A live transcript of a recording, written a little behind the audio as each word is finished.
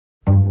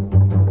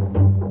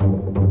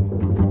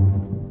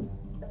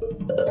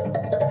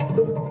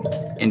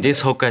In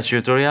this Hokkai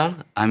tutorial,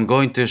 I'm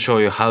going to show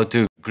you how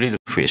to grill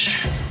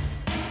fish.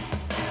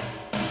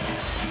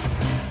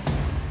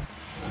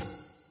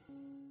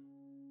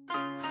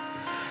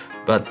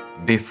 But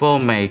before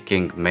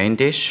making main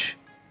dish,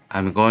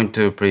 I'm going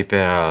to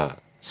prepare a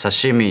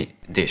sashimi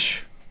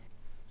dish.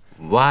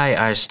 Why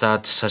I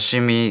start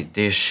sashimi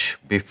dish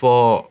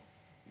before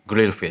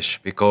grilled fish?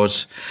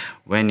 Because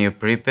when you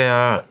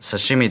prepare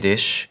sashimi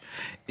dish,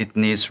 it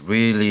needs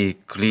really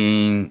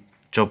clean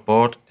chop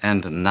board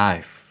and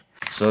knife.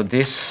 So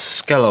this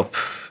scallop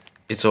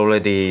is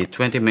already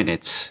 20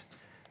 minutes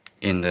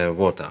in the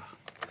water.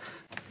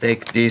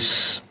 Take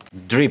this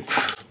drip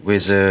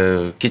with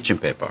a kitchen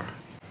paper.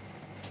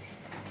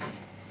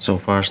 So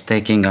first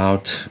taking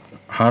out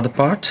hard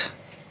part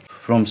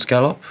from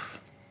scallop,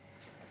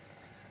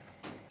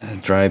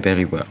 dry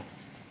very well.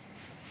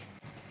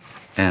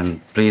 And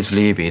please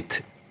leave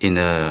it in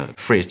the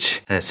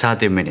fridge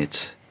 30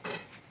 minutes.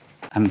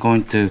 I'm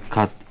going to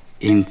cut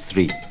in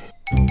 3.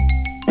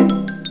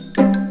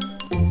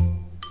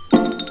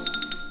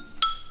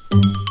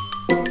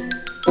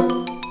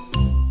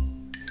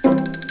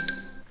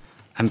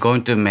 I'm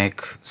going to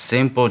make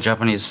simple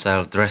Japanese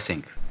style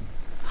dressing.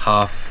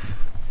 Half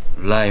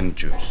lime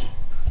juice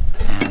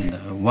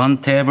and 1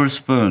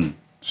 tablespoon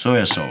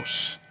soy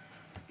sauce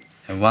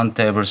and 1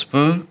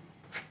 tablespoon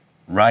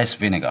rice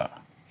vinegar.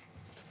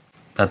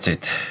 That's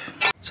it.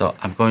 So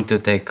I'm going to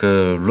take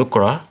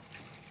rucola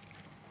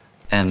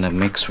and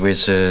mix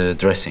with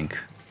dressing.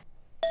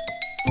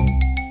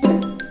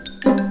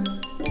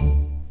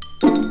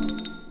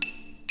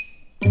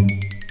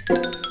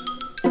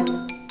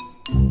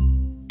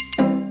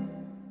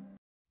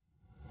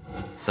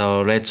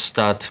 So let's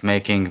start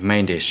making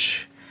main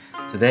dish.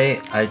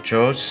 Today I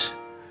chose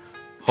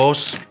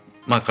horse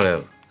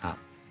mackerel,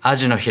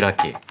 aji no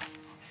hiraki,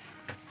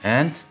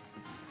 and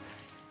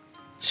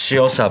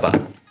Shio Saba.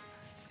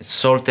 It's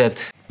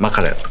salted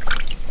mackerel.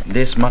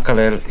 This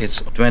mackerel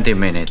is 20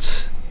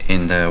 minutes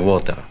in the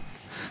water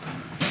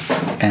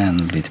and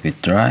a little bit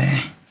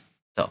dry.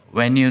 So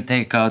when you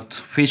take out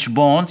fish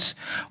bones,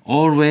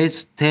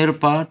 always tail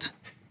part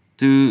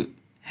to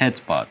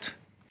head part.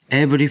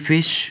 Every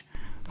fish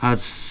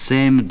has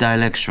same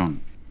direction.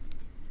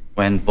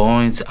 When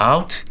bone is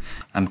out,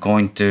 I'm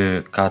going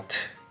to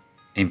cut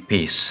in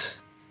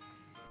piece.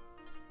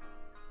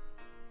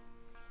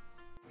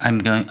 I'm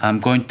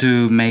going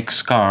to make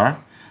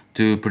scar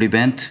to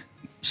prevent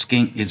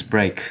skin is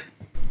break.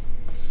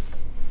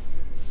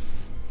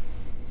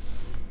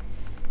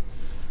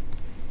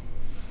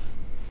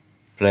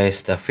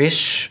 Place the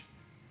fish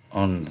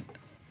on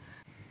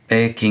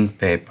baking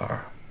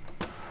paper.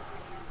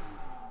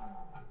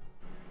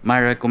 My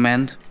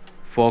recommend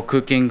for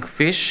cooking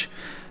fish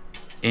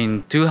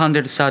in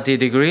 230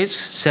 degrees,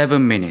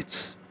 7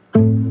 minutes.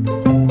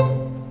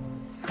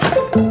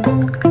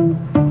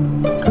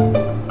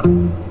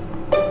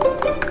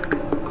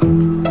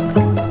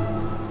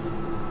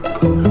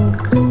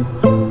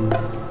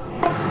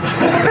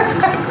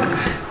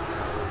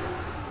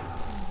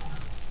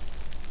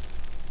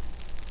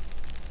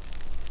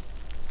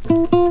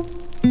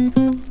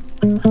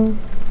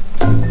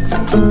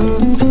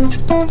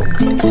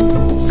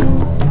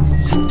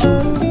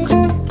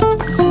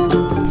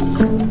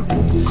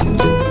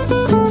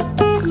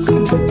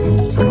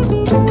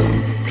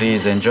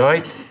 Please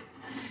enjoy.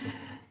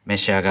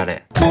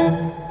 Meshiagare.